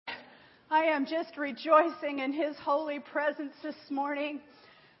I am just rejoicing in His holy presence this morning.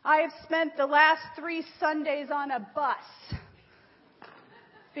 I have spent the last 3 Sundays on a bus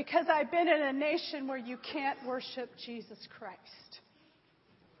because I've been in a nation where you can't worship Jesus Christ.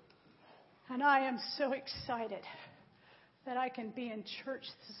 And I am so excited that I can be in church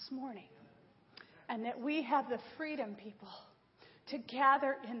this morning and that we have the freedom, people, to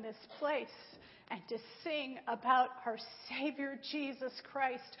gather in this place and to sing about our Savior Jesus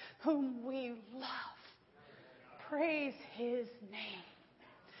Christ, whom we love. Praise His name.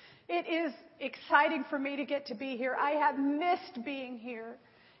 It is exciting for me to get to be here. I have missed being here.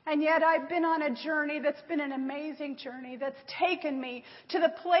 And yet I've been on a journey that's been an amazing journey that's taken me to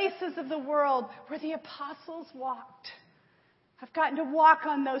the places of the world where the apostles walked. I've gotten to walk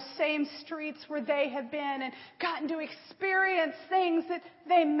on those same streets where they have been and gotten to experience things that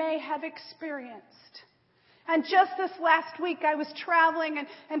they may have experienced. And just this last week I was traveling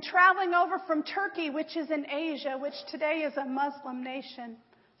and traveling over from Turkey, which is in Asia, which today is a Muslim nation.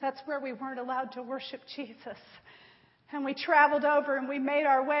 That's where we weren't allowed to worship Jesus. And we traveled over and we made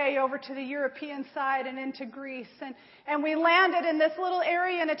our way over to the European side and into Greece. And we landed in this little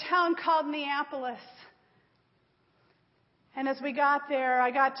area in a town called Neapolis. And as we got there,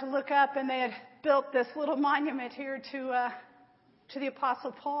 I got to look up and they had built this little monument here to the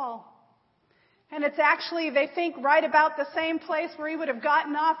Apostle Paul. And it's actually, they think, right about the same place where he would have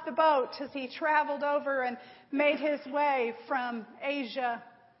gotten off the boat as he traveled over and made his way from Asia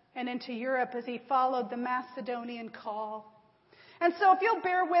and into Europe as he followed the Macedonian call. And so if you'll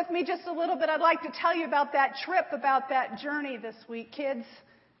bear with me just a little bit, I'd like to tell you about that trip, about that journey this week. Kids,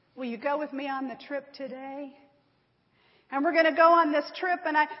 will you go with me on the trip today? And we're going to go on this trip,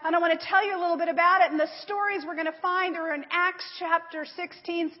 and I want to tell you a little bit about it. And the stories we're going to find are in Acts chapter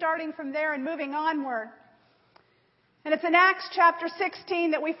 16, starting from there and moving onward. And it's in Acts chapter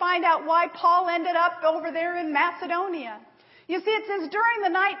 16 that we find out why Paul ended up over there in Macedonia. You see, it says, during the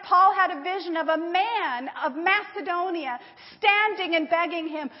night, Paul had a vision of a man of Macedonia standing and begging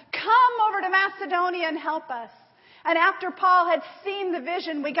him, come over to Macedonia and help us. And after Paul had seen the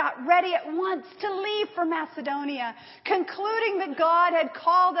vision, we got ready at once to leave for Macedonia, concluding that God had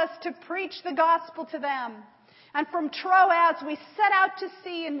called us to preach the gospel to them. And from Troas, we set out to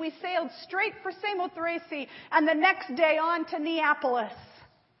sea and we sailed straight for Samothrace and the next day on to Neapolis.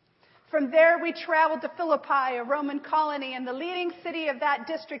 From there, we traveled to Philippi, a Roman colony and the leading city of that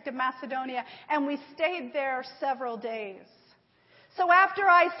district of Macedonia, and we stayed there several days. So after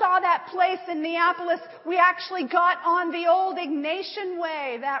I saw that place in Neapolis, we actually got on the old Ignatian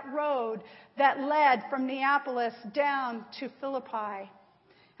Way, that road that led from Neapolis down to Philippi.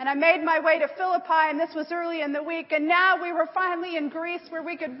 And I made my way to Philippi, and this was early in the week, and now we were finally in Greece where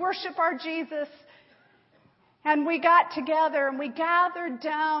we could worship our Jesus. And we got together and we gathered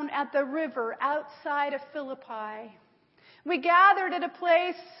down at the river outside of Philippi. We gathered at a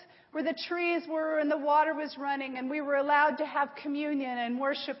place where the trees were and the water was running, and we were allowed to have communion and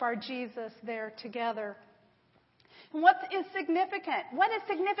worship our Jesus there together. And what is significant? What is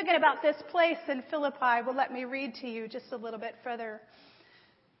significant about this place in Philippi? Well, let me read to you just a little bit further.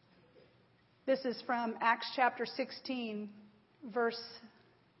 This is from Acts chapter 16, verse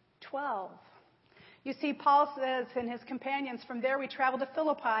 12. You see, Paul says and his companions, from there we traveled to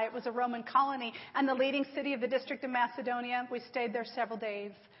Philippi. It was a Roman colony and the leading city of the district of Macedonia. We stayed there several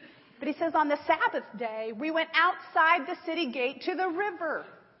days. But he says on the Sabbath day, we went outside the city gate to the river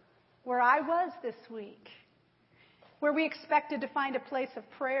where I was this week, where we expected to find a place of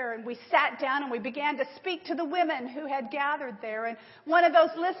prayer. And we sat down and we began to speak to the women who had gathered there. And one of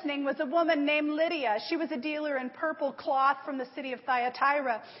those listening was a woman named Lydia. She was a dealer in purple cloth from the city of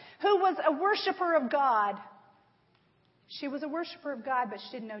Thyatira, who was a worshiper of God. She was a worshiper of God, but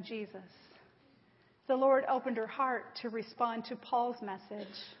she didn't know Jesus. The Lord opened her heart to respond to Paul's message.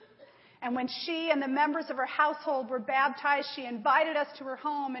 And when she and the members of her household were baptized, she invited us to her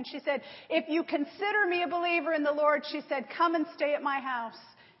home. And she said, if you consider me a believer in the Lord, she said, come and stay at my house.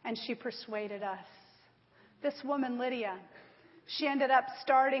 And she persuaded us. This woman, Lydia, she ended up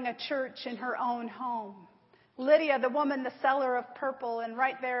starting a church in her own home. Lydia, the woman, the seller of purple. And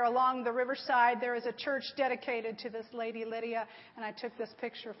right there along the riverside, there is a church dedicated to this lady, Lydia. And I took this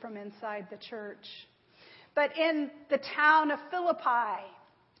picture from inside the church. But in the town of Philippi,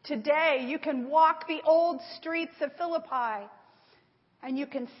 today, you can walk the old streets of Philippi and you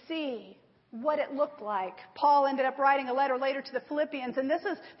can see what it looked like. Paul ended up writing a letter later to the Philippians, and this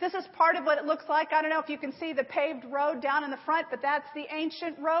is part of what it looks like. I don't know if you can see the paved road down in the front, but that's the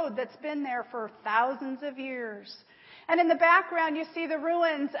ancient road that's been there for thousands of years. And in the background, you see the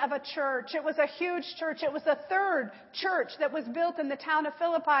ruins of a church. It was a huge church. It was the third church that was built in the town of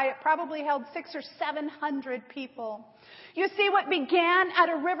Philippi. It probably held 600 or 700 people. You see what began at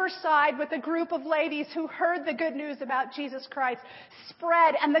a riverside with a group of ladies who heard the good news about Jesus Christ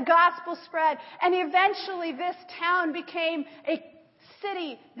spread, and the gospel spread. And eventually this town became a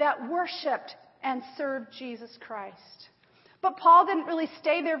city that worshiped and served Jesus Christ. But Paul didn't really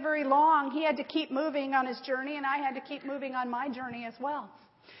stay there very long. He had to keep moving on his journey, and I had to keep moving on my journey as well.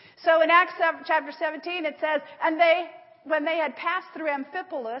 So in Acts chapter 17, it says, and when they had passed through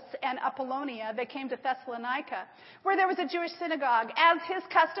Amphipolis and Apollonia, they came to Thessalonica, where there was a Jewish synagogue. As his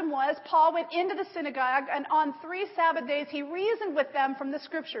custom was, Paul went into the synagogue, and on 3 Sabbath days he reasoned with them from the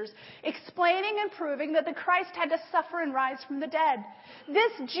Scriptures, explaining and proving that the Christ had to suffer and rise from the dead.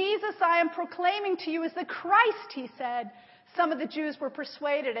 This Jesus I am proclaiming to you is the Christ, he said. Some of the Jews were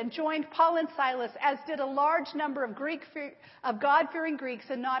persuaded and joined Paul and Silas, as did a large number of God-fearing Greeks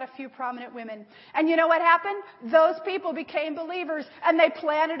and not a few prominent women. And you know what happened? Those people became believers, and they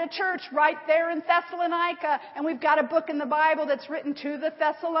planted a church right there in Thessalonica. And we've got a book in the Bible that's written to the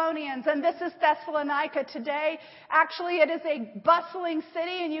Thessalonians. And this is Thessalonica today. Actually, it is a bustling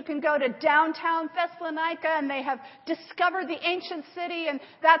city, and you can go to downtown Thessalonica, and they have discovered the ancient city, and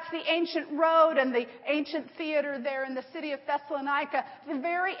that's the ancient road and the ancient theater there in the city of Thessalonica, the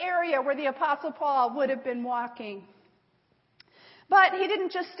very area where the Apostle Paul would have been walking. But he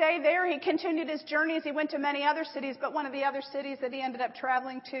didn't just stay there. He continued his journeys. He went to many other cities, but one of the other cities that he ended up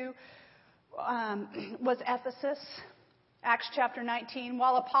traveling to was Ephesus. Acts chapter 19.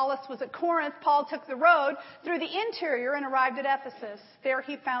 While Apollos was at Corinth, Paul took the road through the interior and arrived at Ephesus. There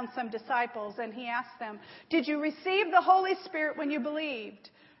he found some disciples, and he asked them, "Did you receive the Holy Spirit when you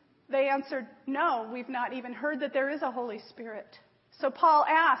believed?" They answered, "No, we've not even heard that there is a Holy Spirit." So Paul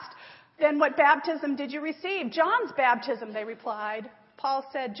asked, "Then what baptism did you receive?" "John's baptism," they replied. Paul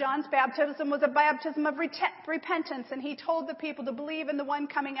said John's baptism was a baptism of repentance, and he told the people to believe in the one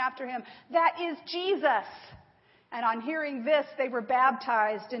coming after him. That is Jesus. And on hearing this, they were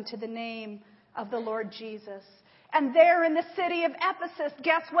baptized into the name of the Lord Jesus. And there in the city of Ephesus,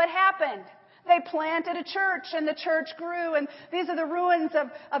 guess what happened? They planted a church, and the church grew. And these are the ruins of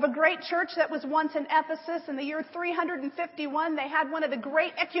a great church that was once in Ephesus. In the year 351, they had one of the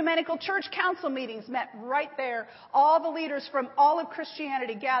great ecumenical church council meetings, met right there. All the leaders from all of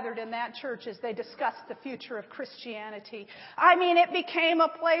Christianity gathered in that church as they discussed the future of Christianity. I mean, it became a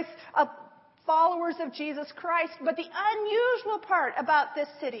place of followers of Jesus Christ. But the unusual part about this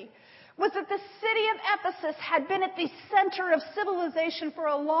city was that the city of Ephesus had been at the center of civilization for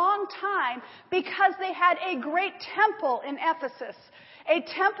a long time because they had a great temple in Ephesus, a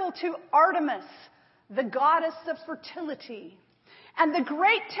temple to Artemis, the goddess of fertility. And the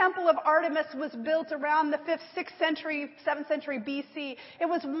great temple of Artemis was built around the 5th, 6th century, 7th century BC. It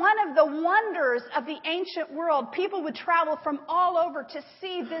was one of the wonders of the ancient world. People would travel from all over to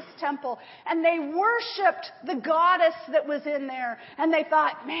see this temple. And they worshipped the goddess that was in there. And they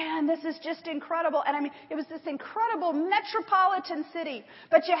thought, man, this is just incredible. And I mean, it was this incredible metropolitan city.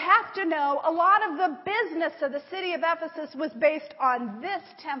 But you have to know, a lot of the business of the city of Ephesus was based on this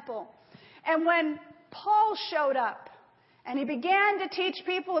temple. And when Paul showed up, and he began to teach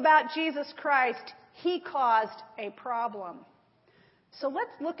people about Jesus Christ, he caused a problem. So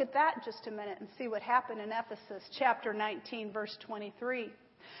let's look at that just a minute and see what happened in Ephesus chapter 19, verse 23.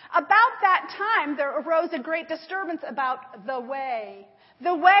 About that time, there arose a great disturbance about the way.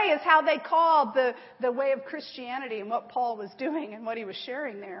 The way is how they called the way of Christianity and what Paul was doing and what he was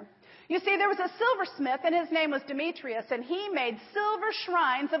sharing there. You see, there was a silversmith, and his name was Demetrius, and he made silver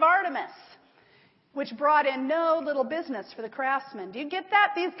shrines of Artemis, which brought in no little business for the craftsmen. Do you get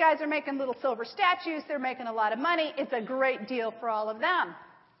that? These guys are making little silver statues. They're making a lot of money. It's a great deal for all of them.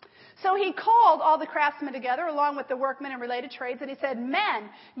 So he called all the craftsmen together, along with the workmen and related trades, and he said, "Men,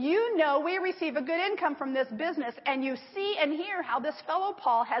 you know we receive a good income from this business, and you see and hear how this fellow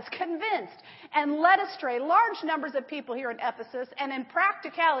Paul has convinced and led astray large numbers of people here in Ephesus, and in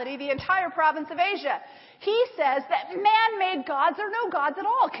practicality, the entire province of Asia. He says that man-made gods are no gods at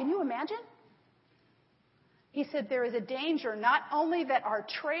all." Can you imagine? He said there is a danger not only that our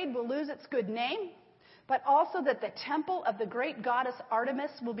trade will lose its good name, but also that the temple of the great goddess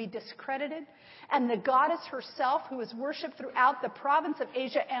Artemis will be discredited, and the goddess herself, who is worshipped throughout the province of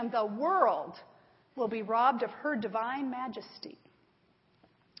Asia and the world, will be robbed of her divine majesty.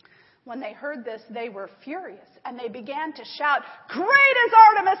 When they heard this, they were furious, and they began to shout, "Great is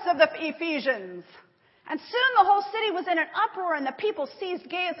Artemis of the Ephesians!" And soon the whole city was in an uproar, and the people seized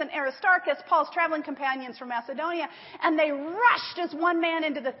Gaius and Aristarchus, Paul's traveling companions from Macedonia, and they rushed as one man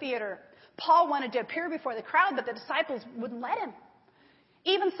into the theater. Paul wanted to appear before the crowd, but the disciples wouldn't let him.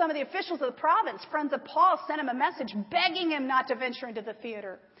 Even some of the officials of the province, friends of Paul, sent him a message begging him not to venture into the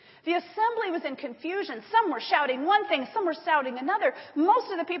theater. The assembly was in confusion. Some were shouting one thing, some were shouting another.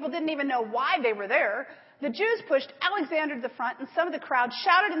 Most of the people didn't even know why they were there. The Jews pushed Alexander to the front, and some of the crowd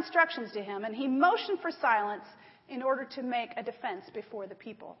shouted instructions to him, and he motioned for silence in order to make a defense before the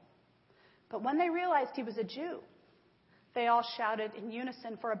people. But when they realized he was a Jew, they all shouted in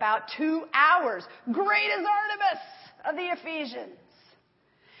unison for about 2 hours, "Great is Artemis of the Ephesians!"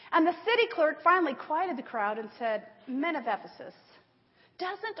 And the city clerk finally quieted the crowd and said, "Men of Ephesus,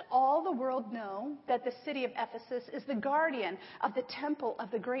 doesn't all the world know that the city of Ephesus is the guardian of the temple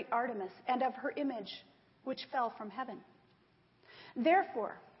of the great Artemis and of her image, which fell from heaven?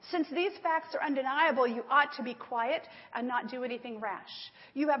 Therefore, since these facts are undeniable, you ought to be quiet and not do anything rash.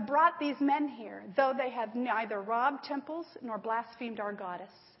 You have brought these men here, though they have neither robbed temples nor blasphemed our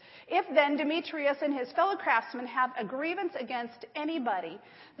goddess. If then Demetrius and his fellow craftsmen have a grievance against anybody,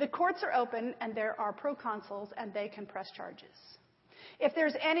 the courts are open and there are proconsuls and they can press charges. If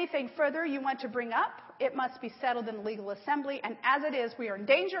there's anything further you want to bring up, it must be settled in the legal assembly, and as it is, we are in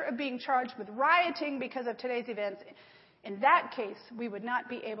danger of being charged with rioting because of today's events. In that case, we would not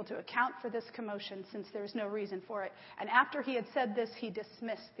be able to account for this commotion since there is no reason for it." And after he had said this, he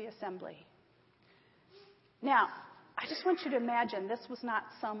dismissed the assembly. Now, I just want you to imagine this was not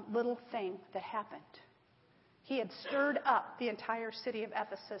some little thing that happened. He had stirred up the entire city of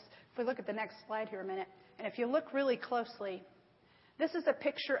Ephesus. If we look at the next slide here a minute, and if you look really closely, this is a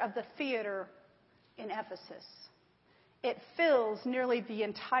picture of the theater in Ephesus. It fills nearly the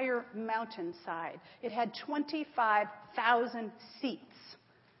entire mountainside. It had 25,000 seats.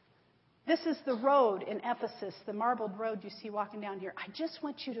 This is the road in Ephesus, the marbled road you see walking down here. I just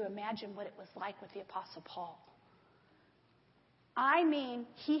want you to imagine what it was like with the Apostle Paul. I mean,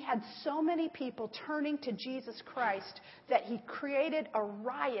 he had so many people turning to Jesus Christ that he created a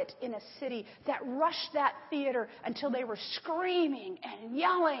riot in a city that rushed that theater until they were screaming and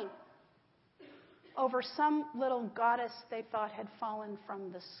yelling over some little goddess they thought had fallen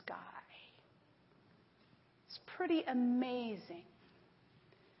from the sky. It's pretty amazing.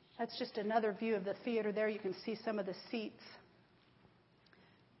 That's just another view of the theater there. You can see some of the seats.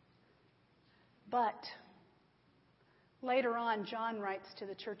 But later on, John writes to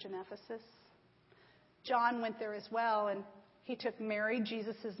the church in Ephesus. John went there as well, and he took Mary,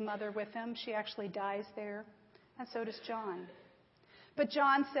 Jesus' mother, with him. She actually dies there, and so does John. But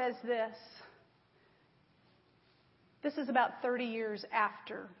John says this. This is about 30 years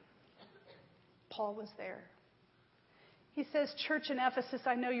after Paul was there. He says, "Church in Ephesus,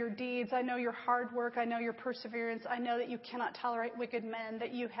 I know your deeds. I know your hard work. I know your perseverance. I know that you cannot tolerate wicked men, that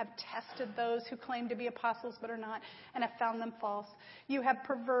you have tested those who claim to be apostles but are not, and have found them false. You have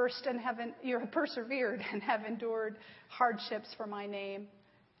persevered and have endured hardships for my name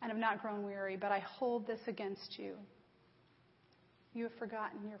and have not grown weary. But I hold this against you. You have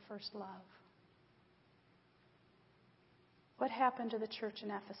forgotten your first love." What happened to the church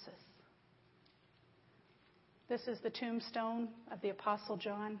in Ephesus? This is the tombstone of the Apostle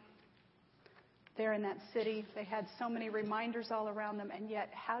John. There in that city, they had so many reminders all around them, and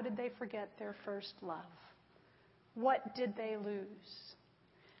yet how did they forget their first love? What did they lose?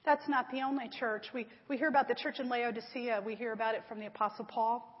 That's not the only church. We hear about the church in Laodicea. We hear about it from the Apostle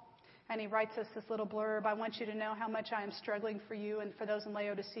Paul, and he writes us this little blurb. "I want you to know how much I am struggling for you and for those in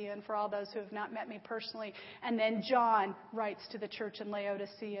Laodicea and for all those who have not met me personally." And then John writes to the church in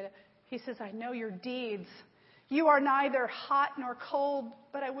Laodicea. He says, "I know your deeds. You are neither hot nor cold,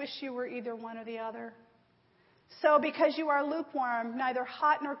 but I wish you were either one or the other. So because you are lukewarm, neither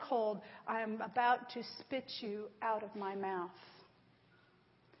hot nor cold, I am about to spit you out of my mouth."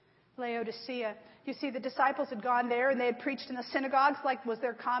 Laodicea. You see, the disciples had gone there and they had preached in the synagogues like was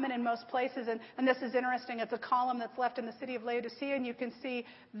their common in most places. And this is interesting. It's a column that's left in the city of Laodicea, and you can see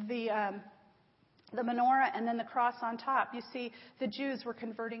the menorah and then the cross on top. You see, the Jews were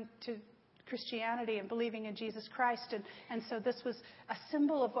converting to Christianity and believing in Jesus Christ. And so this was a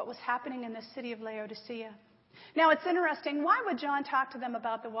symbol of what was happening in the city of Laodicea. Now, it's interesting. Why would John talk to them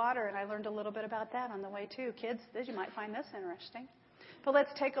about the water? And I learned a little bit about that on the way, too. Kids, you might find this interesting. But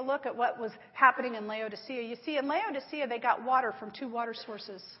let's take a look at what was happening in Laodicea. You see, in Laodicea, they got water from 2 water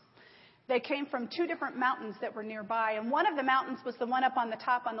sources. They came from 2 different mountains that were nearby. And one of the mountains was the one up on the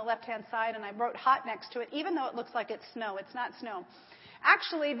top on the left-hand side, and I wrote hot next to it, even though it looks like it's snow. It's not snow.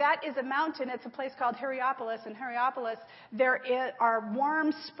 Actually, that is a mountain. It's a place called Hierapolis. In Hierapolis, there are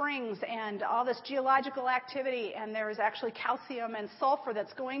warm springs and all this geological activity, and there is actually calcium and sulfur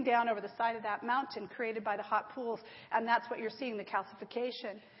that's going down over the side of that mountain created by the hot pools, and that's what you're seeing, the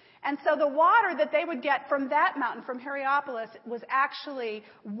calcification. And so the water that they would get from that mountain, from Hierapolis, was actually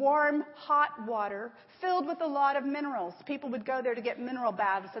warm, hot water filled with a lot of minerals. People would go there to get mineral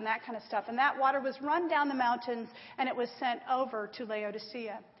baths and that kind of stuff. And that water was run down the mountains and it was sent over to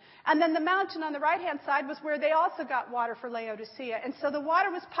Laodicea. And then the mountain on the right-hand side was where they also got water for Laodicea. And so the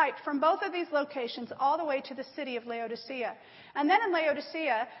water was piped from both of these locations all the way to the city of Laodicea. And then in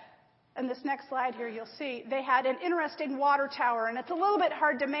Laodicea, and this next slide here you'll see, they had an interesting water tower, and it's a little bit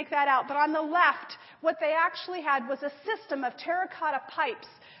hard to make that out, but on the left, what they actually had was a system of terracotta pipes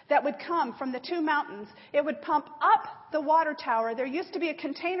that would come from the two mountains. It would pump up the water tower. There used to be a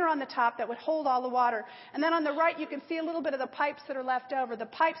container on the top that would hold all the water. And then on the right, you can see a little bit of the pipes that are left over. The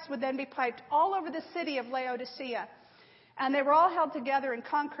pipes would then be piped all over the city of Laodicea. And they were all held together in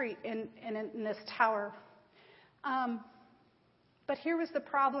concrete in this tower. But here was the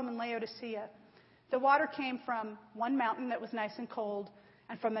problem in Laodicea. The water came from one mountain that was nice and cold,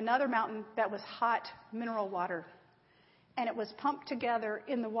 and from another mountain that was hot mineral water. And it was pumped together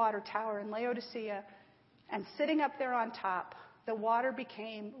in the water tower in Laodicea, and sitting up there on top, the water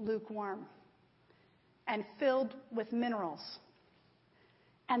became lukewarm and filled with minerals.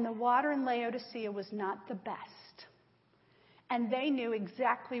 And the water in Laodicea was not the best. And they knew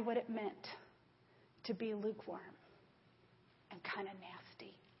exactly what it meant to be lukewarm and kind of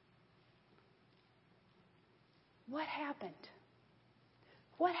nasty. What happened?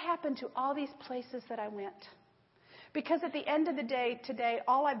 What happened to all these places that I went? Because at the end of the day, today,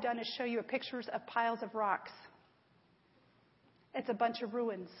 all I've done is show you pictures of piles of rocks. It's a bunch of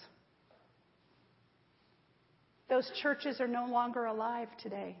ruins. Those churches are no longer alive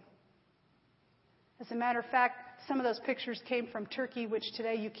today. As a matter of fact, some of those pictures came from Turkey, which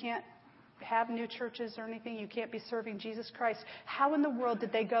today you can't have new churches or anything. You can't be serving Jesus Christ. How in the world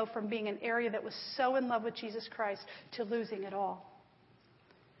did they go from being an area that was so in love with Jesus Christ to losing it all?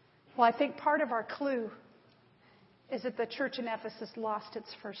 Well, I think part of our clue is that the church in Ephesus lost its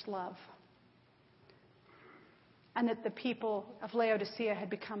first love. And that the people of Laodicea had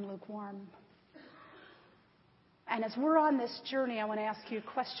become lukewarm. And as we're on this journey, I want to ask you a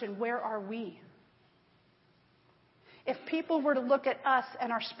question. Where are we? If people were to look at us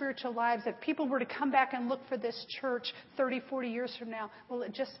and our spiritual lives, if people were to come back and look for this church 30, 40 years from now, will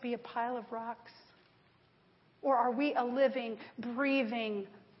it just be a pile of rocks? Or are we a living, breathing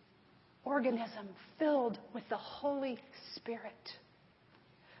organism filled with the Holy Spirit?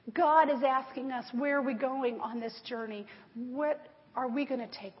 God is asking us, where are we going on this journey? What are we going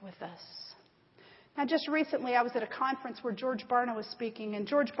to take with us? Now, just recently, I was at a conference where George Barna was speaking, and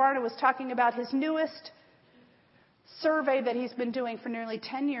George Barna was talking about his newest survey that he's been doing for nearly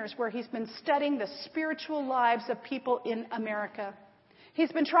 10 years, where he's been studying the spiritual lives of people in America.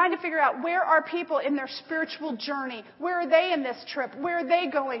 He's been trying to figure out, where are people in their spiritual journey? Where are they in this trip? Where are they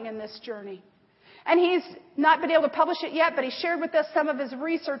going in this journey? And he's not been able to publish it yet, but he shared with us some of his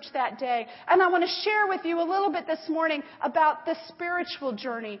research that day. And I want to share with you a little bit this morning about the spiritual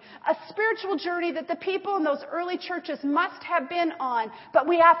journey. A spiritual journey that the people in those early churches must have been on. But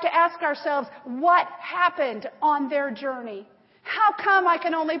we have to ask ourselves, what happened on their journey? How come I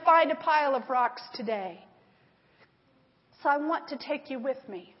can only find a pile of rocks today? So I want to take you with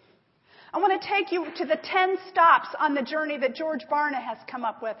me. I want to take you to the 10 stops on the journey that George Barna has come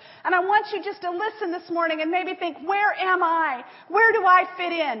up with. And I want you just to listen this morning and maybe think, where am I? Where do I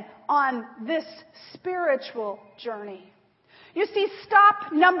fit in on this spiritual journey? You see,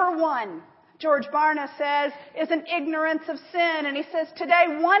 stop number 1, George Barna says, is an ignorance of sin. And he says today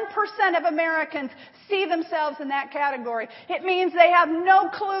 1% of Americans see themselves in that category. It means they have no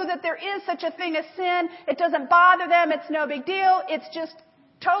clue that there is such a thing as sin. It doesn't bother them. It's no big deal. It's just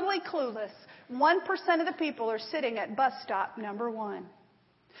totally clueless. 1% of the people are sitting at bus stop number 1.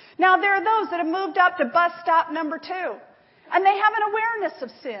 Now, there are those that have moved up to bus stop number 2, and they have an awareness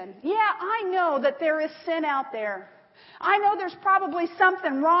of sin. Yeah, I know that there is sin out there. I know there's probably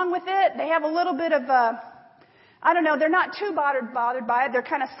something wrong with it. They have a little bit of they're not too bothered by it. They're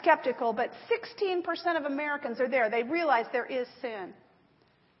kind of skeptical, but 16% of Americans are there. They realize there is sin.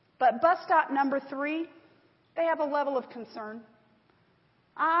 But bus stop number 3, they have a level of concern.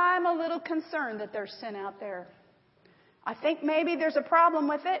 I'm a little concerned that there's sin out there. I think maybe there's a problem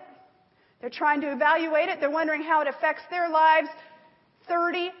with it. They're trying to evaluate it. They're wondering how it affects their lives.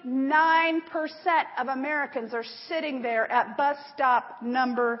 39% of Americans are sitting there at bus stop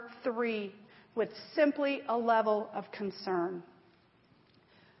number 3 with simply a level of concern.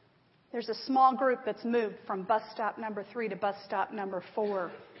 There's a small group that's moved from bus stop number 3 to bus stop number 4.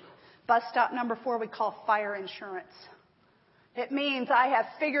 Bus stop number 4 we call fire insurance. It means I have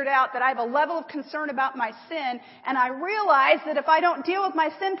figured out that I have a level of concern about my sin, and I realize that if I don't deal with my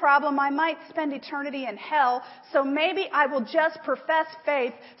sin problem, I might spend eternity in hell. So maybe I will just profess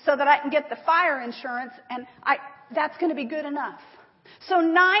faith so that I can get the fire insurance, and that's going to be good enough. So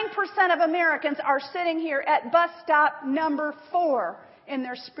 9% of Americans are sitting here at bus stop number 4 in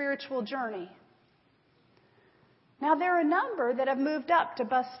their spiritual journey. Now, there are a number that have moved up to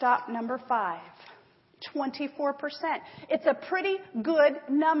bus stop number 5. 24%. It's a pretty good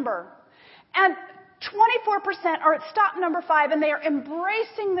number. And 24% are at stop number 5, and they are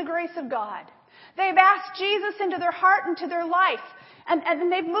embracing the grace of God. They've asked Jesus into their heart and to their life.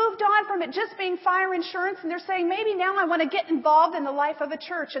 And they've moved on from it just being fire insurance, and they're saying, maybe now I want to get involved in the life of a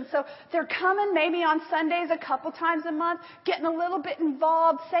church. And so they're coming maybe on Sundays a couple times a month, getting a little bit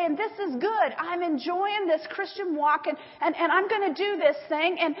involved, saying, this is good. I'm enjoying this Christian walk, and I'm going to do this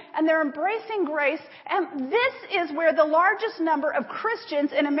thing. And they're embracing grace. And this is where the largest number of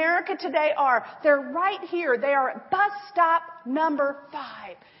Christians in America today are. They're right here. They are at bus stop number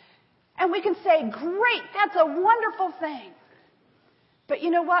 5. And we can say, great, that's a wonderful thing. But you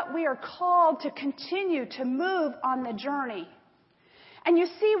know what? We are called to continue to move on the journey. And you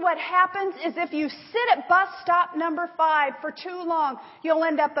see what happens is if you sit at bus stop number 5 for too long, you'll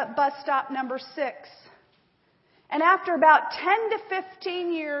end up at bus stop number 6. And after about 10 to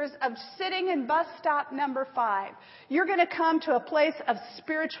 15 years of sitting in bus stop number 5, you're going to come to a place of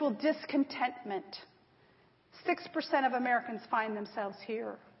spiritual discontentment. 6% of Americans find themselves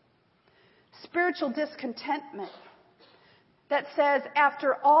here. Spiritual discontentment. That says,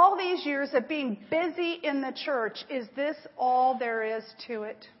 after all these years of being busy in the church, is this all there is to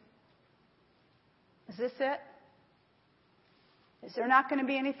it? Is this it? Is there not going to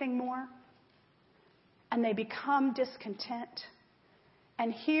be anything more? And they become discontent.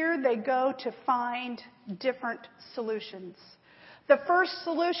 And here they go to find different solutions. The first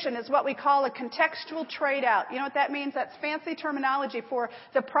solution is what we call a contextual trade-out. You know what that means? That's fancy terminology for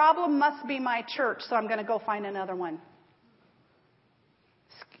the problem must be my church, so I'm going to go find another one.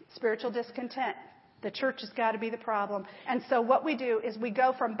 Spiritual discontent. The church has got to be the problem. And so what we do is we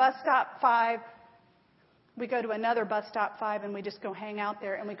go from bus stop 5, we go to another bus stop 5, and we just go hang out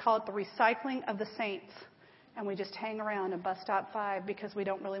there, and we call it the recycling of the saints. And we just hang around at bus stop 5 because we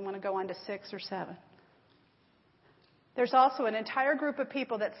don't really want to go on to 6 or 7. There's also an entire group of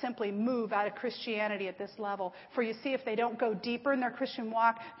people that simply move out of Christianity at this level. For you see, if they don't go deeper in their Christian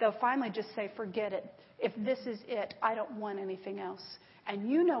walk, they'll finally just say, forget it. If this is it, I don't want anything else. And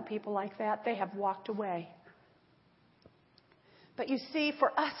you know people like that. They have walked away. But you see,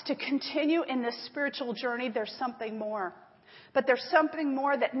 for us to continue in this spiritual journey, there's something more. But there's something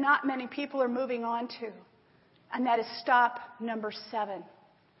more that not many people are moving on to. And that is stop number 7.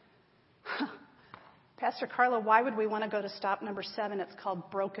 Pastor Carla, why would we want to go to stop number 7? It's called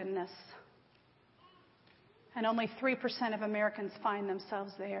brokenness. And only 3% of Americans find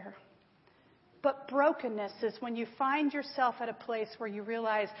themselves there. But brokenness is when you find yourself at a place where you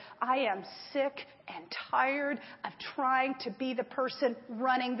realize, I am sick and tired of trying to be the person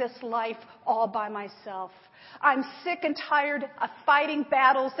running this life all by myself. I'm sick and tired of fighting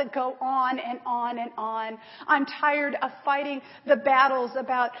battles that go on and on and on. I'm tired of fighting the battles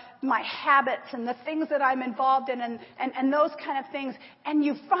about my habits and the things that I'm involved in and those kind of things. And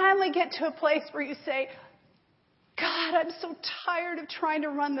you finally get to a place where you say, God, I'm so tired of trying to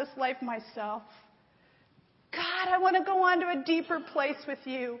run this life myself. God, I want to go on to a deeper place with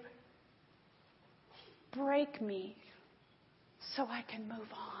you. Break me so I can move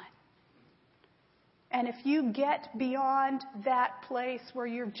on. And if you get beyond that place where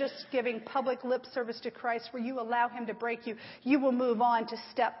you're just giving public lip service to Christ, where you allow Him to break you, you will move on to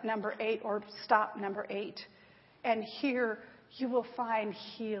step number 8 or stop number 8. And here you will find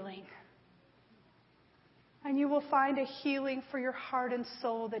healing. And you will find a healing for your heart and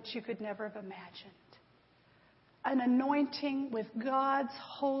soul that you could never have imagined. An anointing with God's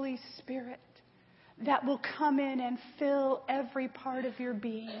Holy Spirit that will come in and fill every part of your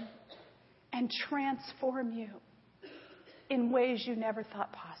being and transform you in ways you never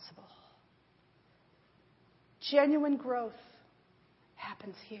thought possible. Genuine growth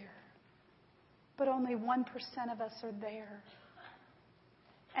happens here, but only 1% of us are there.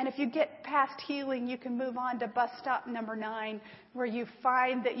 And if you get past healing, you can move on to bus stop number 9, where you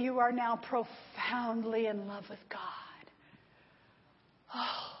find that you are now profoundly in love with God.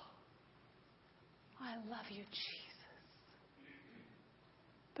 Oh, I love you, Jesus.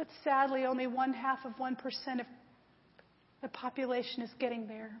 But sadly, only 0.5% of the population is getting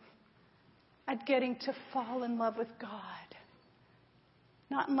there. At getting to fall in love with God.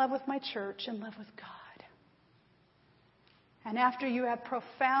 Not in love with my church, in love with God. And after you have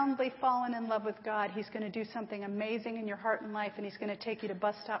profoundly fallen in love with God, He's going to do something amazing in your heart and life, and He's going to take you to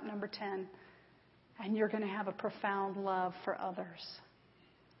bus stop number 10. And you're going to have a profound love for others.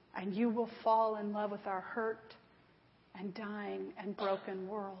 And you will fall in love with our hurt and dying and broken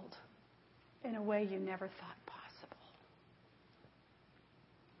world in a way you never thought possible.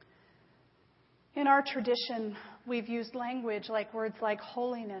 In our tradition, we've used language like words like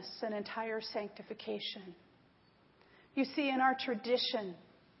holiness and entire sanctification. You see, in our tradition,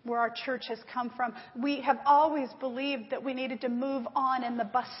 where our church has come from, we have always believed that we needed to move on in the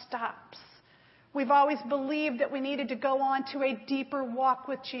bus stops. We've always believed that we needed to go on to a deeper walk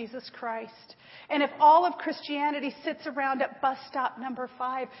with Jesus Christ. And if all of Christianity sits around at bus stop number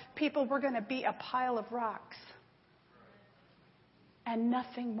 5, people, we're going to be a pile of rocks. And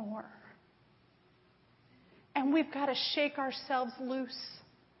nothing more. And we've got to shake ourselves loose.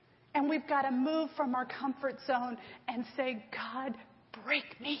 And we've got to move from our comfort zone and say, God,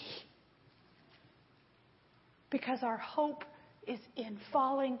 break me. Because our hope is in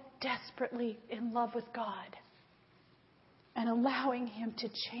falling desperately in love with God and allowing Him to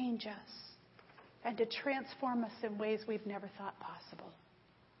change us and to transform us in ways we've never thought possible.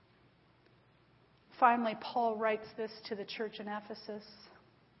 Finally, Paul writes this to the church in Ephesus.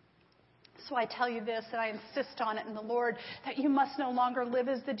 So I tell you this, and I insist on it in the Lord, that you must no longer live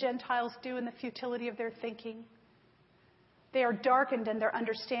as the Gentiles do in the futility of their thinking. They are darkened in their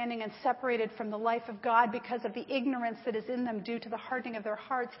understanding and separated from the life of God because of the ignorance that is in them due to the hardening of their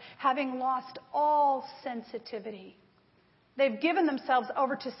hearts, having lost all sensitivity. They've given themselves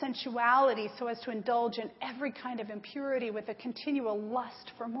over to sensuality so as to indulge in every kind of impurity with a continual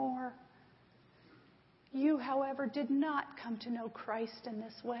lust for more. You, however, did not come to know Christ in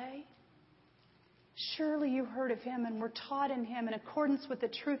this way. Surely you heard of Him and were taught in Him in accordance with the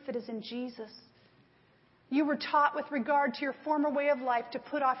truth that is in Jesus. You were taught with regard to your former way of life to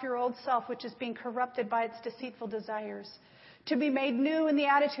put off your old self, which is being corrupted by its deceitful desires, to be made new in the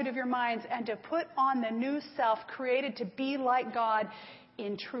attitude of your minds, and to put on the new self created to be like God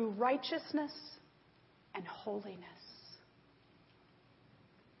in true righteousness and holiness.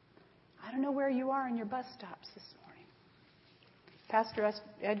 I don't know where you are in your bus stops this morning. Pastor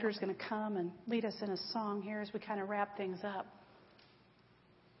Edgar's going to come and lead us in a song here as we kind of wrap things up.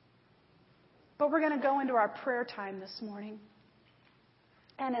 But we're going to go into our prayer time this morning.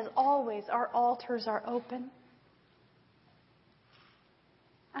 And as always, our altars are open.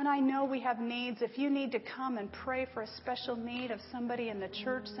 And I know we have needs. If you need to come and pray for a special need of somebody in the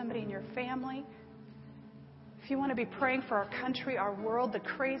church, somebody in your family, if you want to be praying for our country, our world, the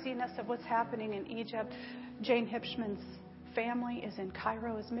craziness of what's happening in Egypt, Jane Hipschman's family is in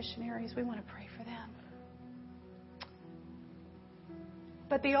Cairo as missionaries. We want to pray for them.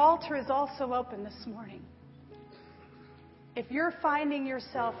 But the altar is also open this morning. If you're finding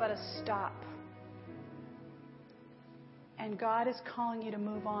yourself at a stop and God is calling you to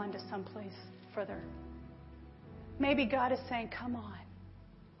move on to someplace further, maybe God is saying, come on.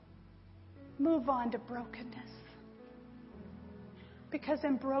 Move on to brokenness. Because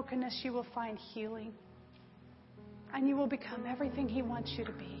in brokenness you will find healing. And you will become everything He wants you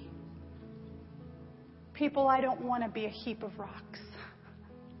to be. People, I don't want to be a heap of rocks.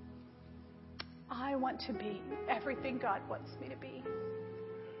 I want to be everything God wants me to be.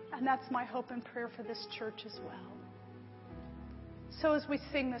 And that's my hope and prayer for this church as well. So as we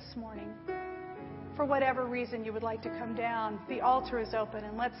sing this morning, for whatever reason you would like to come down, the altar is open,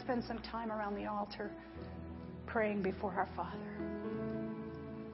 and let's spend some time around the altar praying before our Father.